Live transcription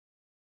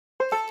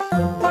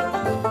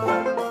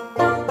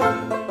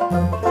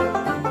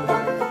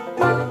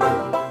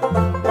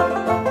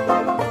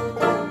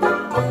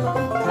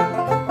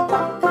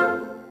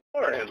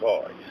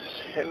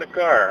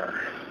car.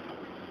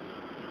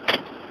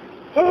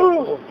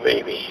 Oh,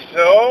 baby.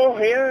 So,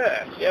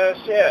 yes.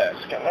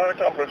 Got a lot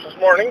accomplished this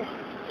morning.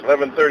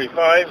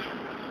 11:35.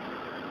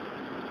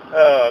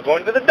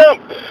 Going to the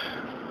dump.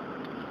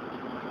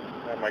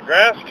 Got my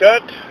grass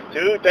cut.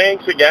 2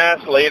 tanks of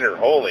gas later.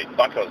 Holy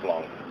fuck, it was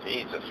long.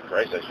 Jesus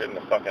Christ, I shouldn't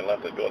have fucking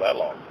left it go that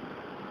long.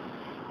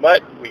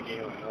 But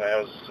I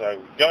was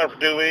gone for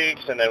 2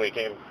 weeks, and then we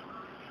came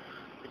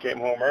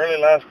home early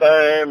last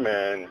time,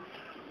 and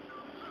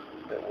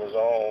it was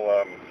all,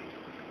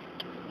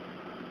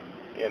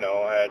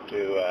 I had to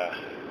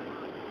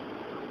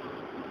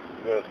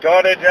go to the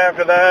cottage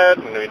after that,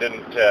 and we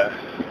didn't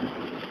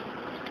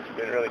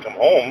really come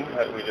home.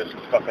 We just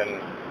fucking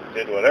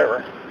did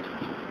whatever.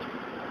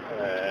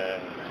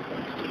 And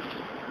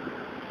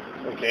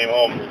we came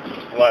home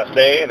the last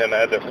day, and then I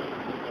had to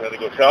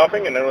go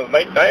shopping, and then it was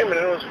nighttime, and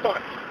it was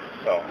fun.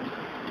 So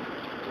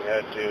we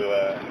had to,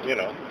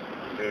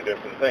 do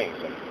different things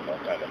and all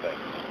kind of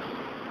things.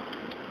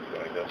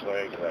 Going this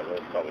way, because that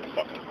road's probably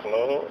fucking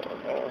closed.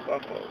 No, it's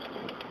not closed.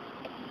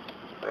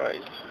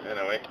 Right.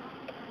 Anyway.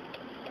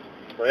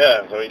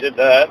 So we did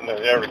that, and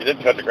we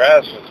did cut the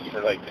grass for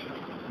like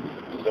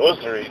those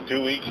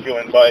 2 weeks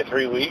going by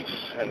 3 weeks,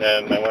 and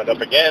then I went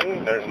up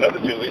again. There's another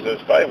 2 weeks.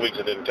 There's 5 weeks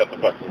I didn't cut the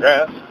fucking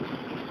grass.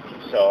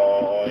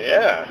 So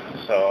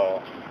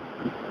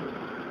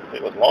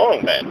it was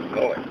long, man.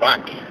 Holy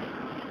fuck.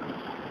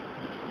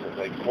 It was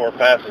like 4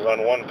 passes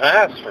on 1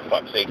 pass, for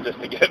fuck's sake, just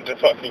to get it to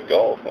fucking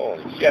go.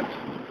 Holy shit.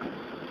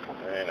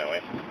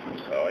 Anyway,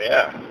 so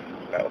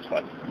that was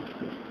fun.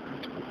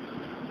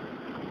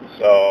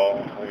 So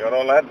we got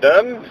all that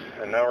done,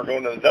 and now we're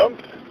going to the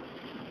dump.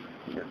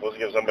 We're supposed to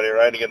give somebody a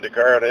ride to get the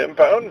car out of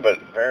impound,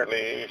 but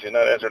apparently she's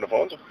not answering the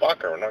phone, so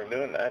fuck her, we're not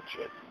doing that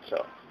shit.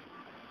 So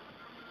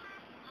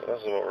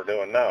this is what we're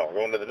doing now. We're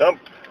going to the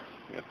dump,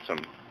 get some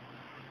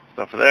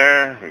stuff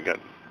there, we got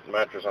a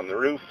mattress on the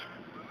roof,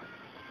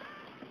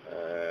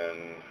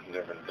 and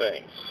different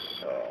things.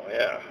 So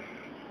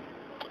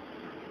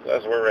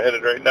that's where we're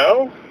headed right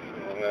now.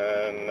 And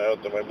then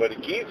out to my buddy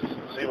Keith,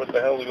 see what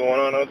the hell's going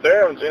on out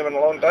there. I haven't seen him in a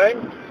long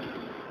time.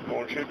 Go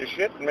and shoot the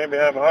shit and maybe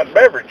have a hot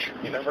beverage.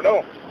 You never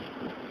know.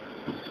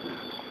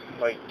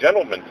 Like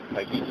gentlemen,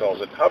 like he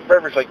calls it. Hot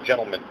beverage like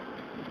gentlemen.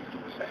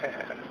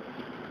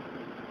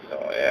 So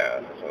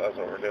that's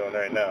what we're doing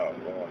right now.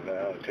 Going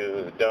down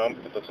to the dump.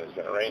 It looks like it's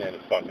going to rain any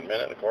fucking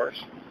minute, of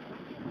course.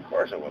 Of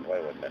course it would. Why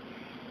wouldn't it?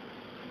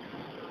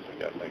 We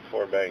got like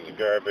 4 bags of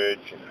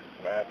garbage and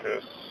a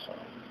mattress. So.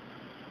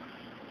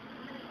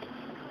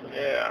 On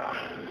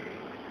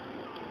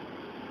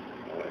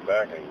the way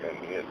back, I'm going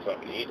to get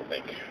something to eat, I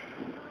think.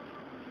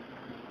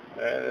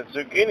 And it's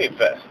Zucchini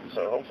Fest,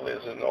 so hopefully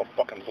this isn't all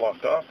fucking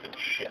blocked off and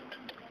shit.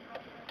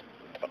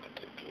 Fucking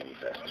Zucchini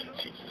Fest.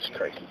 Jesus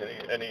Christ.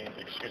 Any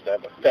excuse to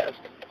have a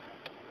fest.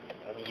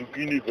 Have a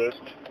Zucchini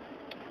Fest.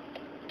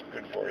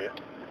 Good for you.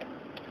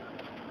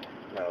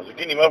 Now,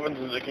 zucchini muffins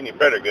and zucchini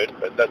bread are good,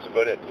 but that's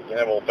about it. You can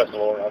have a whole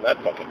festival around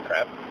that fucking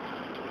crap.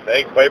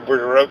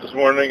 Bagpipers were out this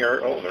morning, they're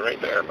right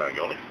there, by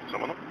golly.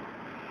 Some of them.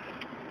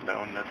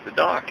 Down at the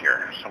dock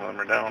here. Some of them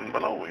are down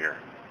below here.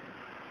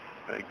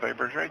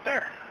 Bagpipers right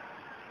there.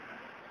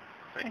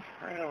 See?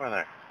 Right over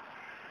there.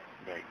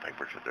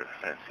 Bagpipers with their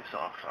fancy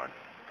socks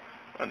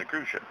on the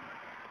cruise ship.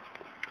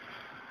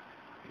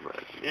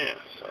 But,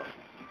 so.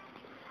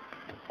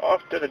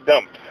 Off to the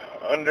dump.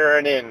 Under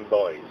and in,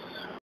 boys.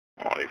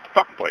 Holy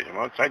fuck, boys. I'm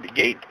outside the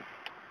gate.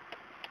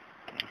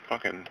 I'm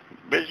fucking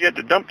busy at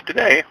the dump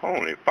today.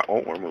 Holy fuck.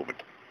 Oh, we're moving.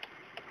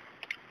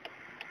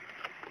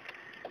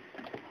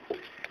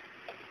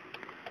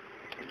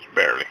 Just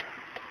barely.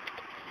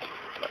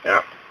 But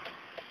I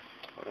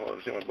don't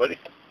want to see my buddy.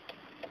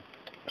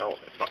 Oh,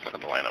 they fucked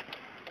up the lineup.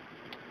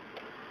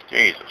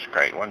 Jesus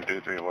Christ. 1,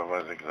 2, 3, 4,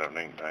 5, 6, 7,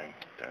 8, 9,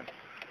 10.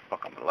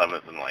 Fuck, I'm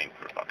 11th in line,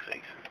 for fuck's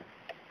sakes.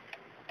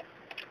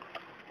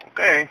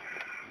 Okay.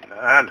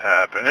 That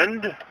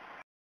happened.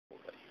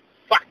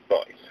 Fuck,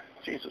 boys.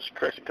 Jesus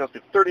Christ, it cost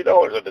me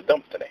 $30 at the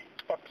dump today.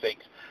 Fuck's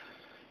sakes.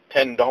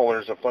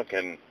 $10 a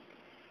fucking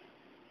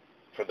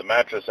for the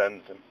mattress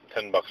and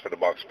 $10 for the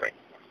box spring.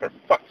 For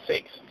fuck's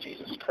sakes.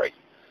 Jesus Christ.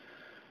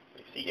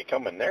 You see you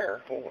coming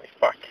there. Holy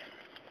fuck.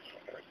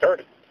 It's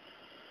retarded.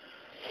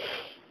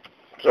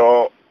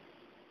 So,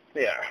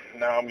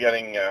 now I'm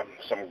getting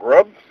some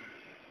grub.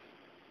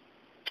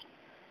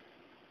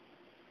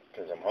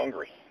 Because I'm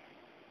hungry.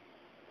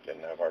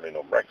 Didn't have hardly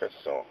no breakfast,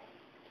 so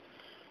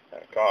I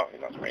had a coffee.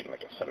 Not raining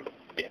like a son of a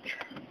bitch.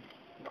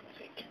 Fuck's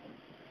sake.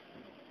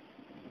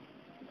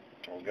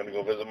 I was going to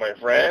go visit my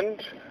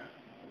friend.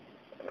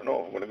 I don't know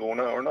if I'm going to go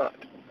now or not.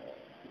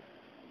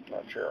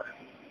 Not sure.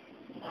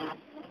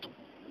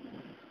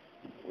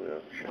 We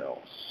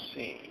shall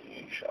see.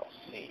 You shall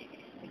see.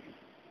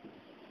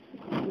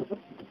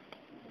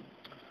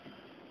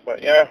 But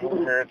we're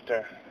here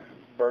at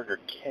Burger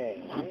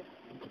King.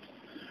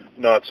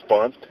 Not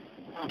sponsored.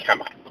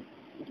 Come on.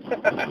 You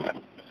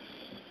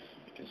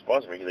can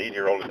sponsor me because I eat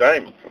here all the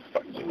time. For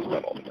fuck's sake,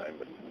 not all the time,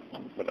 but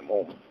when I'm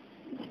home.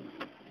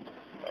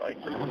 I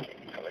like Burger King.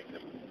 I like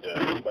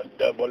the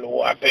double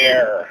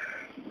whopper.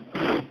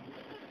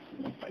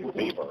 my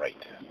favorite.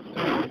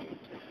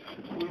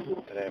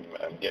 Today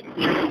I'm getting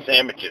chicken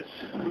sandwiches.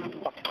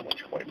 Fucking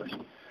bunch of wipers.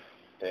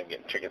 Today I'm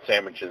getting chicken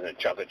sandwiches and a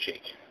chocolate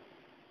shake.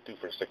 2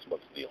 for $6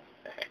 deal.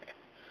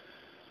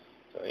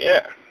 So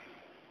yeah.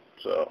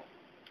 So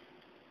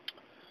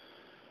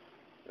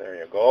there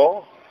you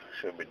go.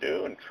 Should we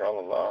do and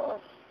tra-la-la.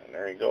 And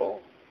there you go.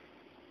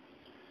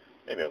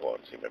 Maybe I'll go out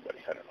and see my buddy.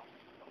 I don't know.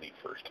 I'll eat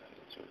first.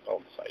 Let's see what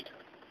I'll decide.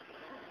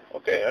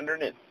 Okay,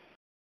 underneath.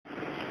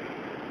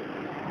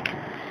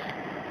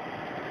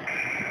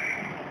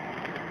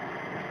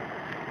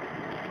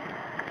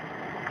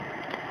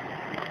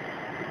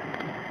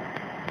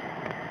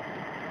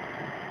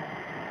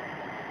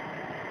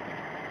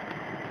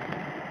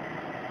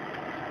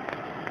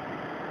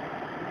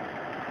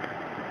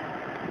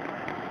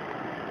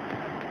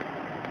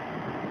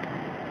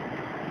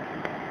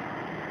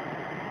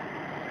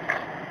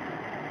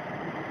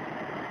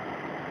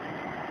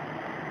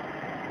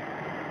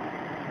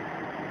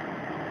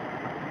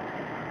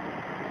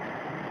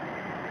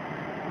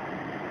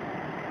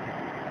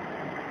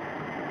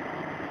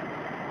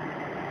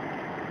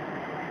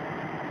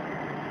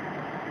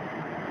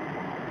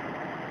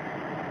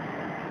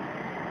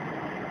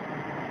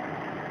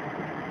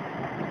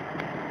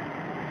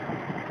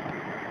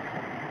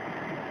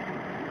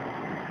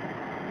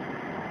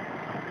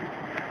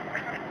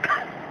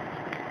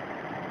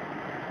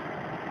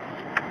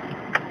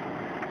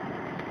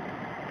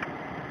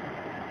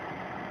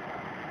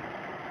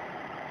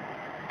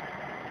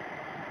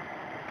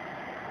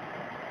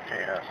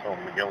 Yeah, so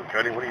Miguel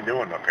Cuddy, what are you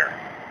doing up here?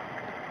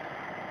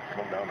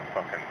 Slow down the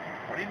fucking...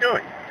 What are you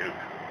doing, dude?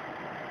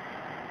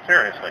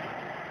 Seriously.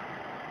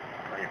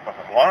 Are you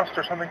fucking lost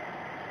or something?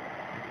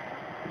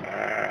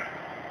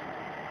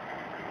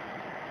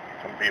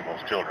 Some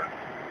people's children.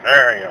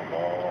 There you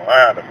go.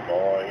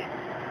 Attaboy.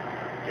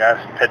 Gas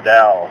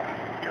pedal.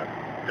 You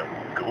dumb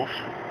goof.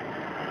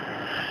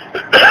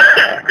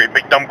 Great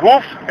big dumb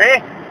goof, eh?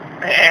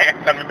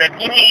 Son of a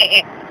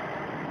bitch.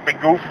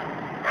 Big goof.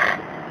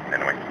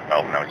 Anyway,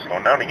 well, now he's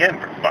slowing down again,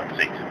 for fuck's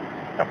sake.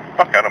 Get the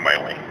fuck out of my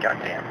way,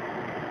 goddamn.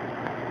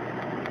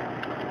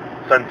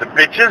 Sons of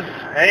bitches,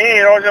 hey,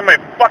 you're always in my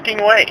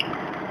fucking way.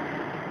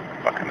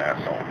 Fucking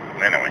asshole.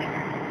 Anyway,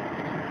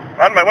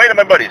 on my way to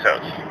my buddy's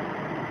house.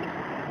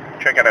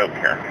 Check it out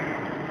here.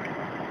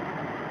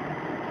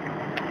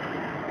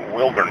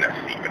 Wilderness,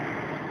 even.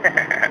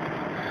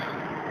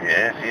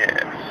 Yes,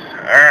 yes.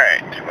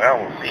 Alright, well,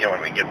 we'll see you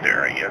when we get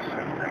there, I guess.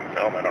 And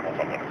film, I don't know if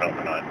I'm going to film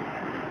or not.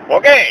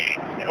 Okay,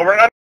 over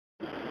and out.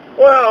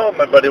 Well,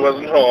 my buddy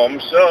wasn't home,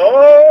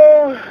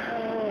 so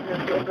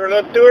I'm going for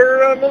a tour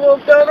around the little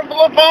town of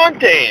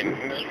LaFontaine.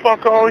 There's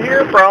fuck all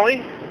here,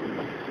 probably.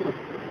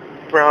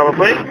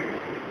 Probably. I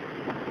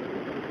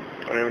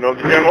don't even know if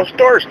the general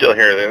store's still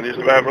here. They used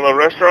to have a little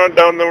restaurant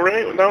down the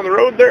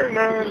road there.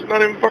 No, it's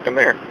not even fucking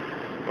there.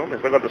 Well, they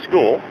still got the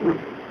school.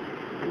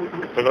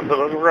 Still got the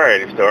little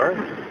variety store.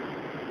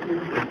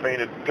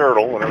 Painted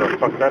turtle, whatever the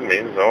fuck that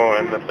means. Oh,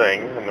 and the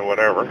thing, and the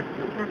whatever.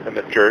 And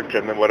the church,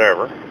 and the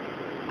whatever.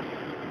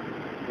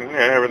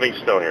 Yeah, everything's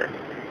still here.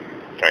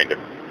 Kind of.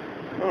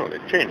 Oh, they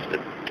changed it.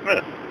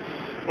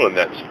 Wasn't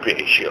that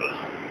special?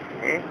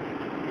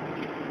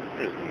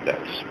 Isn't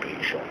that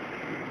special?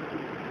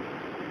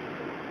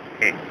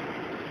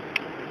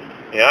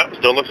 Yeah,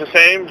 still looks the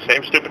same.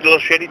 Same stupid little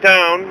shitty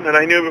town that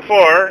I knew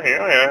before.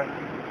 Yeah.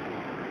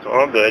 It's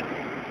all good.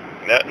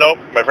 Yeah, nope,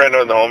 my friend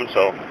wasn't home,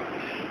 so.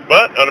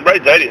 But, on the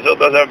bright side, he still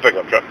does have a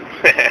pickup truck.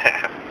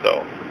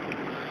 So.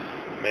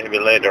 Maybe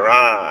later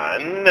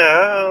on,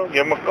 I'll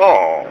give him a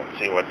call,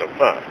 see what the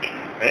fuck,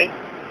 eh?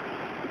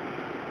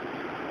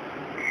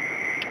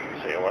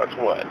 See what's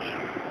what.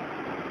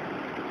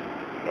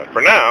 But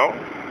for now,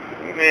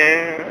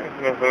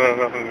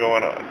 nothing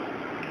going on.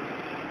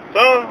 So,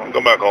 I'll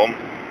go back home.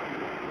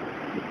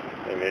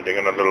 Maybe take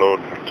another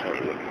load.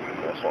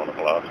 It's 1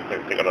 o'clock.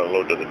 Maybe take another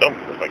load to the dump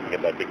if I can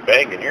get that big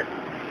bag in here.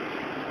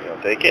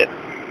 I'll take it.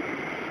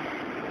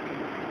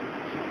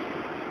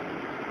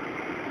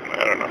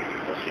 I don't know.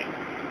 We'll see.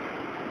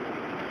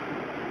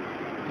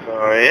 So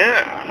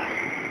yeah,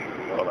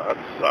 well that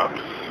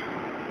sucks.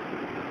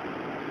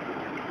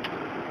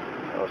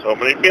 I was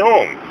hoping he'd be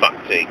home.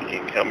 Fuck's sake, he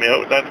can help me out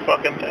with that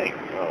fucking thing.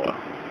 Oh well.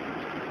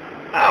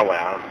 Oh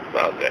well, it's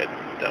all good.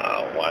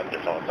 Oh,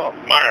 wonderful. It's all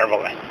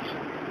marvelous.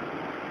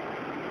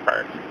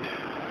 Perfect.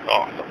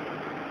 Awesome.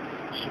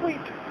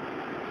 Sweet.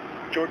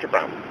 Georgia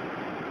Brown.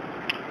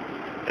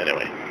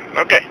 Anyway,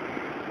 okay.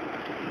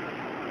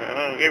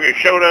 I'll give you a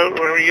shout out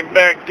when we get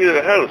back to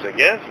the house, I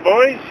guess,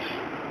 boys.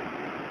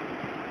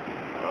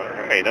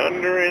 Alright,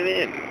 under and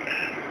in.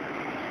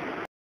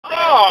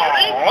 Oh,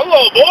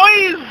 hello,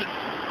 boys!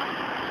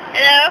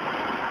 Hello?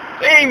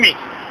 Amy!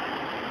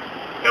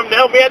 Come to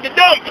help me at the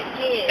dump!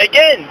 Yeah.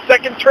 Again,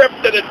 second trip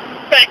to the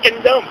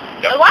fucking dump.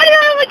 Why did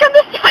I only come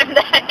this time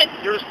then?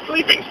 You were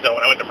sleeping still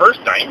when I went the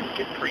first time.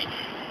 Good grief.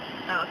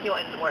 Oh, if you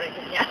went in the morning,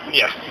 then yeah.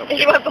 Yeah. If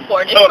you went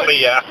before, didn't Totally,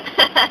 yeah.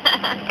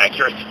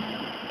 Accurate.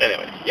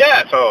 Anyway,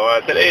 yeah,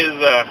 so today is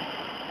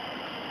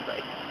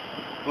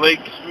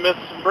Blake Smith's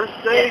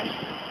birthday. Yes.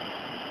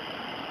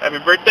 Happy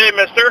birthday,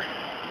 mister.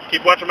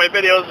 keep watching my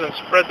videos and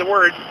spread the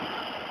word.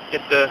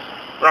 Get the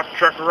Rock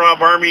Trucker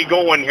Rob Army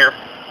going here.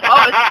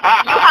 Oh, you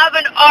have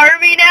an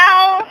army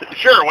now?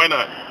 Sure, why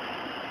not?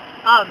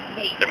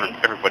 Amazing.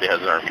 Everybody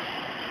has an army.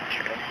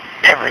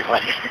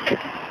 Everybody.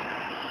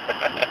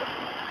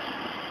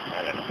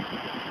 I don't know.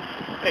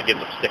 I get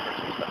some stickers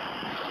and stuff.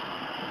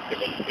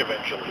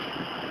 Eventually.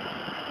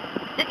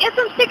 Just get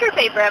some sticker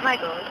paper at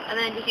Michael's, and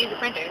then just use the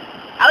printer.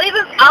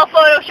 I'll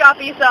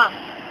Photoshop you some.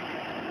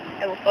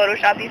 I will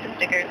Photoshop you some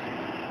stickers.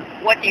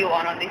 What do you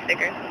want on these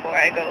stickers before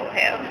I go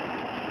ham?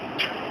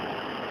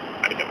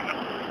 I don't know.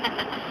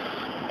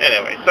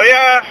 Anyway, so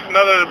yeah,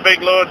 another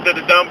big load to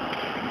the dump.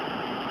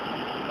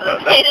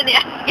 Pain in the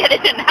ass, get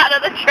it in and out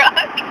of the truck.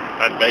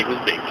 That bag was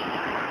big.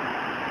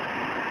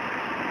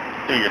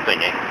 Do your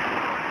thing, eh?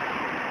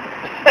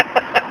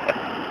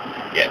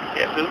 Yes,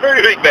 it was a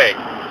very big bag.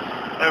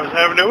 I was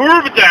having a whore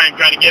of a time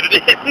trying to get it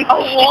in. A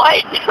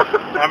what?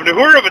 Having a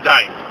whore of a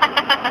time.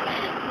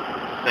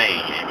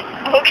 Saying, Amy.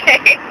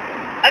 Okay.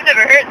 I've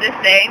never heard this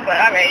saying, but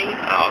alrighty.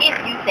 Oh, okay.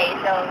 If you say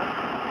so,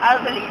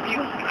 I'll believe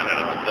you. I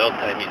don't know, it's the old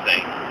timey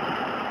saying.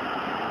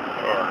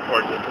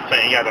 Or just a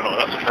saying, I don't know,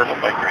 that's a purple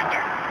bike right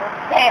there.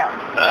 Damn.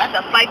 That's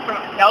a bike from...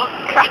 No,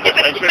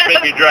 I should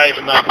maybe drive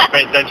and not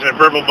pay attention to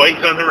purple bikes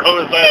on the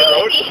road side of the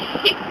road.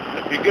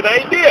 That'd be a good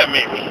idea,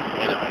 maybe.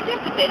 Anyway.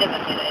 Just a bit of a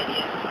good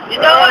idea.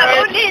 You know what?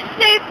 Who needs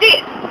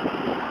safety?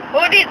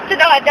 Who needs to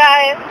not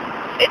die?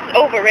 It's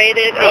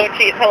overrated. Oh,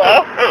 geez.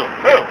 Hello? Who?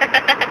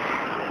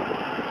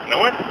 No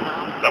one?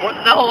 Someone?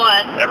 No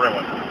one.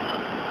 Everyone.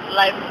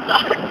 Life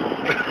sucks.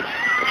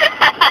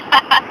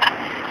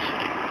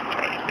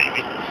 Christ,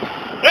 baby.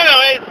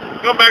 Anyways,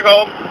 go back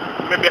home.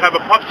 Maybe have a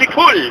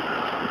popsicle.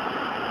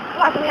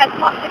 Why do we have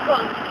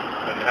popsicles?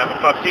 And have a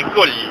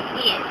popsicle.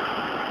 Yes.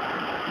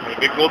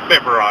 Maybe a gold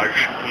beverage.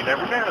 You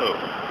never know.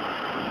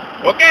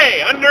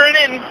 Okay, under and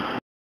in.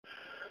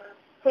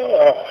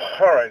 Oh,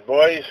 alright,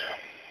 boys.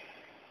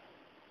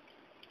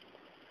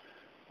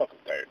 Fucking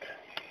tired.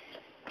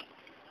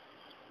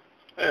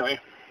 Anyway,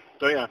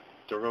 so yeah,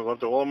 so we're going to go up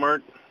to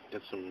Walmart,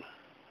 get some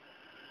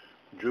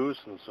juice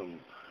and some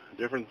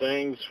different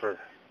things for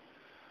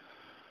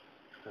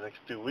the next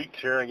 2 weeks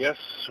here, I guess,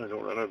 so we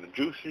don't run out of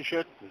juice and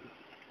shit.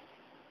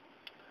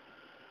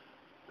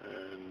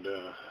 And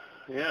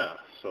yeah,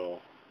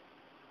 so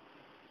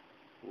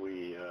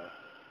we're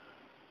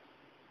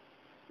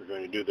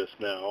going to do this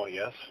now,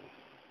 yes.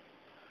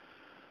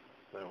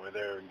 That way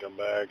there we can come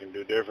back and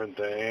do different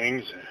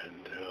things,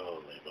 and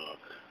holy fuck.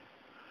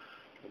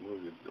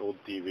 Move the old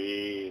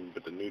TV and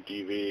put the new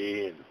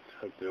TV and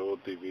hook the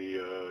old TV,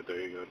 there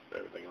you go,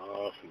 everything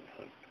off,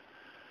 and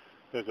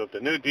hook up the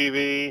new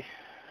TV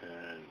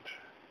and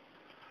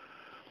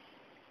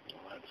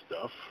all that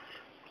stuff.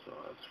 So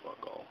that's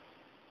fuck all.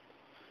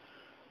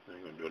 Then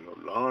I'm going to do a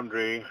little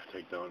laundry,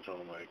 take down some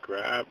of my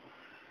crap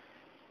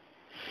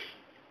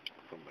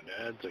from my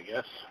dad's, I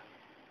guess.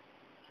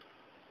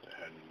 I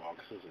had in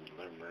boxes in the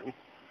living room.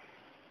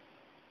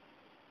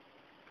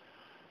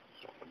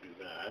 So I'm going to do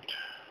that.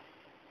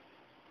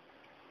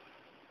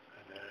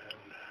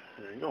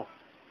 There you go.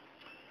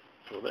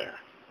 So there.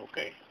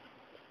 Okay.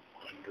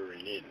 Under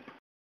and in.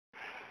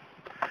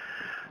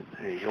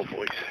 There you go,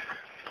 boys.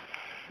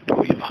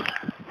 Oh, yeah.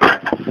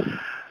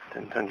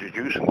 10 tons of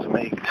juice and some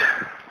eggs.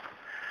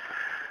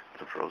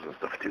 Some frozen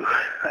stuff, too.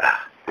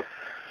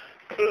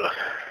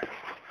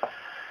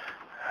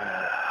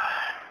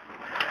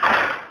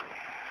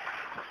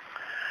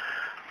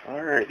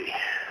 Alrighty.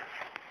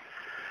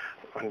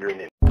 Under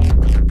and in.